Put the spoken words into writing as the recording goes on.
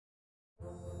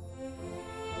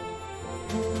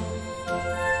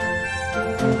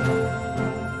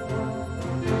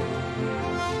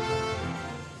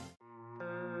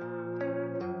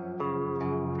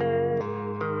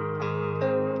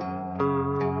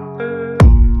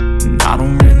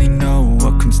don't really know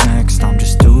what comes next. I'm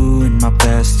just doing my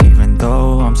best, even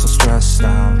though I'm so stressed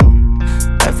out.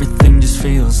 Everything just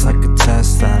feels like a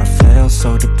test that I fail,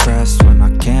 so depressed when I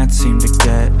can't seem to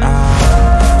get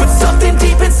out. But something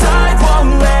deep inside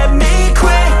won't let me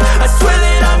quit. I swear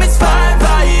that I'm inspired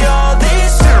by all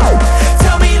this shit.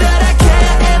 Tell me that I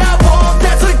can't and I won't.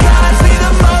 That's what guides me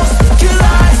the most. Your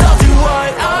lies, I'll do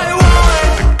what I want.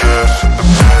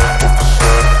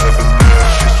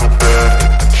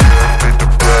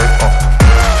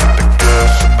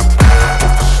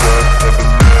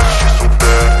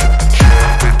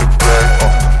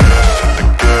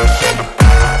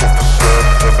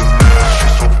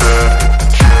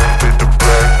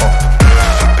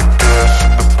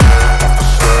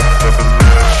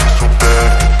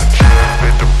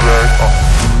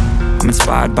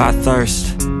 Inspired by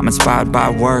thirst, I'm inspired by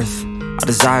worth. I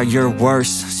desire your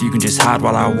worst, so you can just hide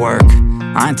while I work.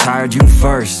 I ain't tired, you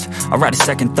first. I'll write a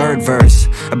second, third verse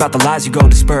about the lies you go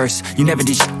disperse. You never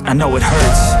did shit, I know it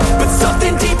hurts. But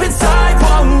something deep inside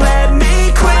won't let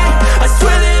me quit. I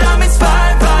swear that I'm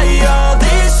inspired by all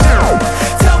this shit.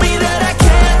 Tell me that I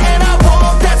can't and I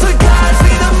won't. That's what guides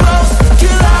me the most.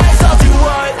 Your lies, I'll do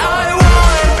what I want.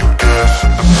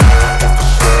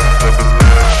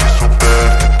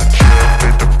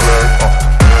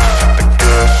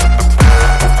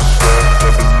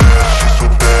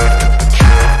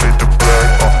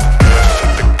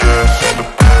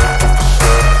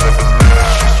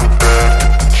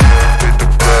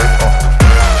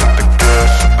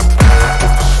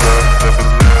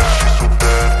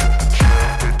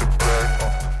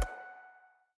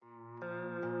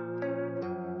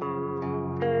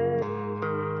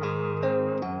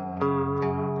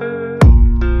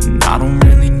 I don't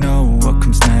really know what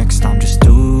comes next. I'm just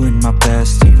doing my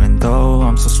best, even though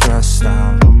I'm so stressed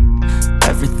out.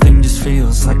 Everything just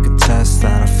feels like a test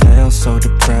that I fail, so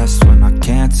depressed when I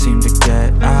can't seem to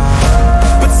get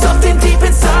out. But something deep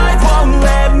inside won't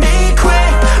let me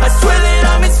quit. I swear that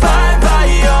I'm inspired by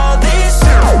all this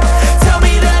shit. Tell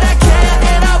me that I can't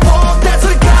and I won't. That's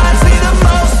what guides me the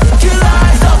most. Your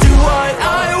lies, I'll do what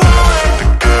I want.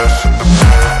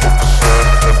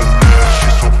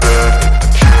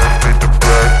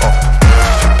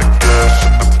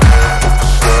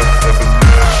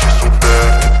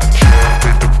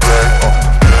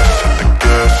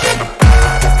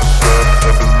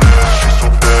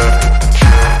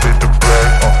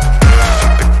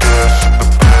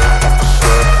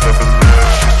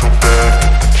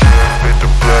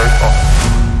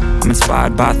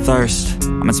 Inspired by thirst,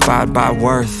 I'm inspired by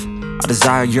worth. I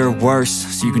desire your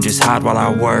worst, so you can just hide while I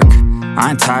work. I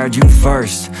ain't tired, you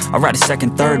first. I'll write a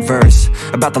second, third verse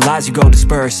about the lies you go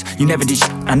disperse. You never did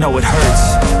shit, I know it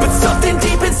hurts. But something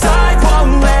deep inside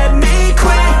won't let me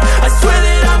quit. I swear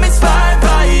that I'm inspired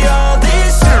by all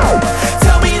this shit.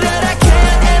 Tell me that I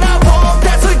can't and I won't.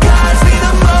 That's what guides me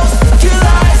the most. Your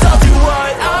lies, I'll do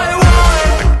what I want.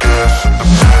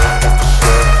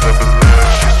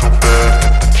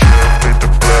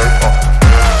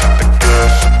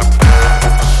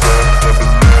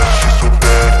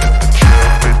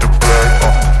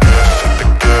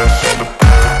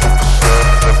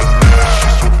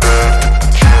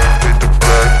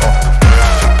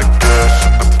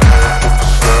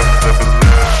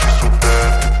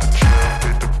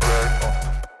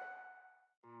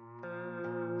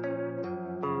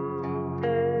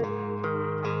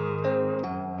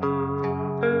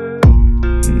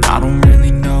 I don't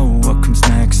really know what comes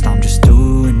next. I'm just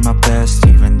doing my best,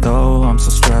 even though I'm so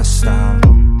stressed out.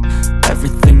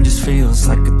 Everything just feels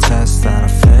like a test that I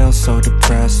fail, so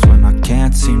depressed when I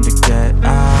can't seem to get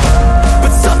out.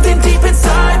 But something deep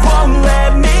inside won't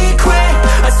let me quit.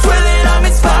 I swear that I'm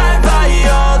inspired by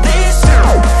all this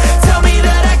shit. Tell me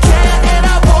that I can't and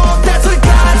I won't. That's what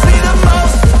guides me the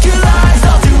most. Your lies,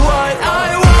 I'll do what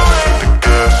I want.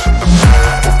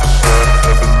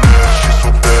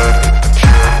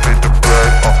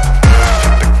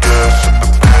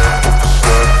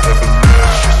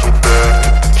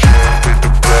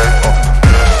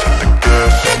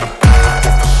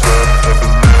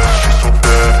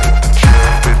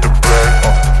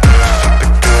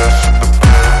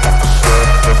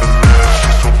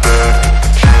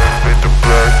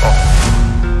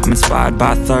 I'm inspired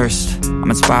by thirst, I'm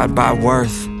inspired by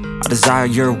worth. I desire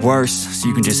your worst, so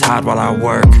you can just hide while I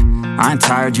work. I ain't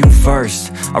tired, you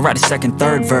first. I'll write a second,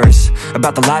 third verse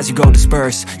about the lies you go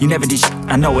disperse. You never did shit,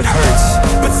 I know it hurts.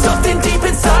 But something deep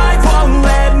inside won't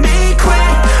let me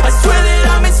quit. I swear that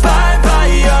I'm inspired by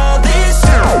all this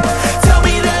shit. Tell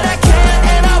me that I can't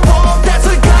and I won't. That's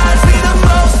what guides me the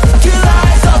most. Your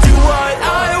lies, I'll do what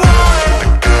I want.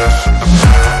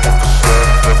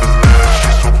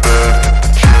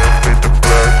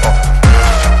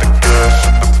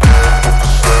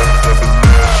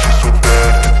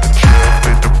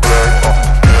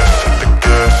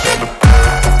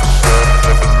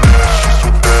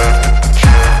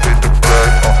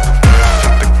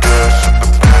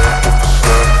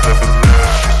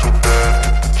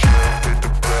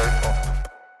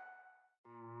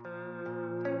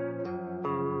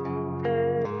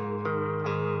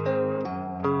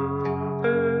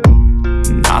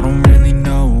 I don't really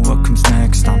know what comes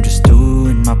next. I'm just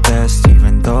doing my best,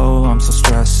 even though I'm so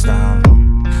stressed out.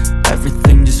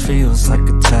 Everything just feels like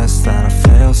a test that I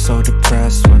fail, so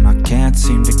depressed when I can't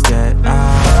seem to get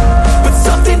out. But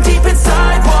something deep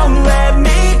inside won't let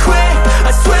me quit.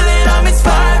 I swear that I'm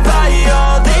inspired by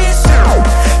all this shit.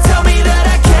 Tell me that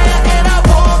I can't and I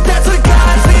won't. That's what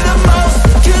guides me the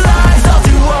most. Your lies, I'll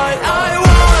do what I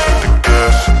want.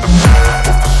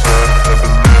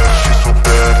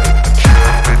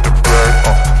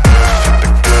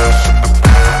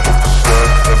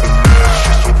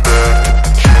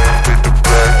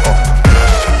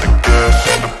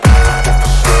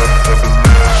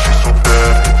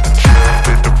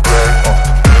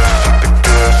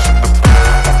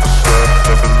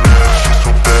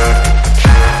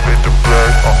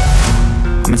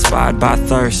 I'm inspired by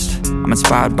thirst, I'm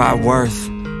inspired by worth.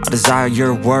 I desire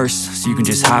your worst, so you can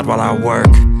just hide while I work.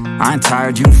 I ain't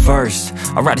tired, you first.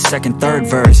 I'll write a second, third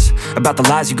verse about the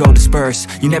lies you go disperse.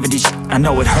 You never did shit, I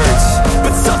know it hurts.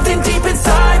 But something deep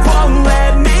inside won't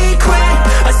let me quit.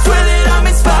 I swear that I'm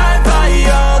inspired by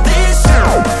all this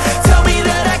shit. Tell me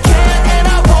that I can't and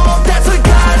I won't. That's what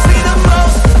guides me the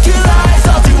most. Your lies,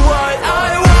 I'll do what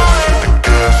I want.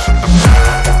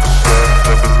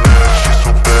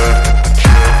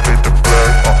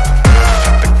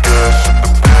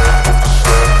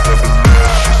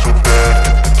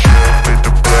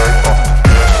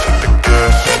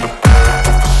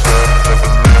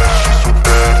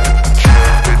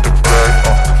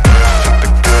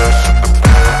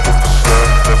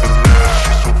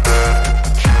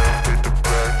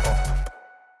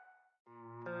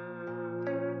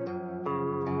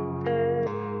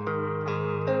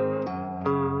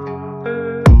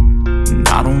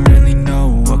 I don't really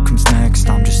know what comes next.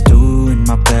 I'm just doing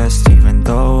my best, even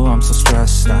though I'm so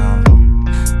stressed out.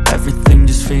 Everything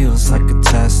just feels like a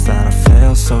test that I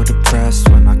fail, so depressed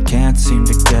when I can't seem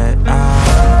to get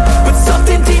out. But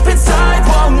something deep inside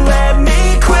won't let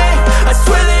me quit. I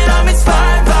swear that I'm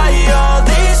inspired by all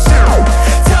this shit.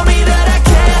 Tell me that I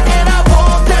can't and I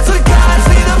won't. That's what guides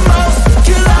me the most.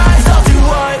 Your lies, I'll do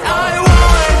what I want.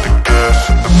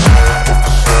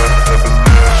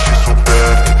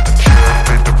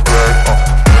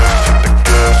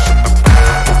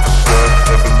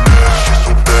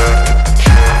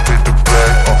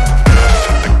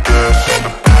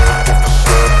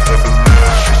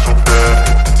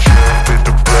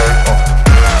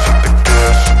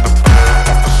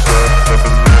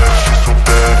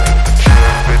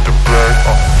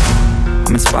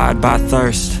 I'm inspired by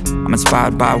thirst, I'm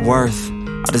inspired by worth.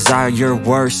 I desire your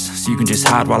worst, so you can just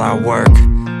hide while I work.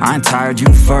 I ain't tired,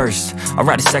 you first. I'll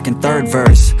write a second, third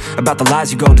verse about the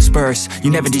lies you go disperse. You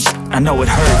never did shit, I know it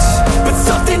hurts. But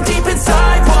something deep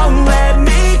inside won't let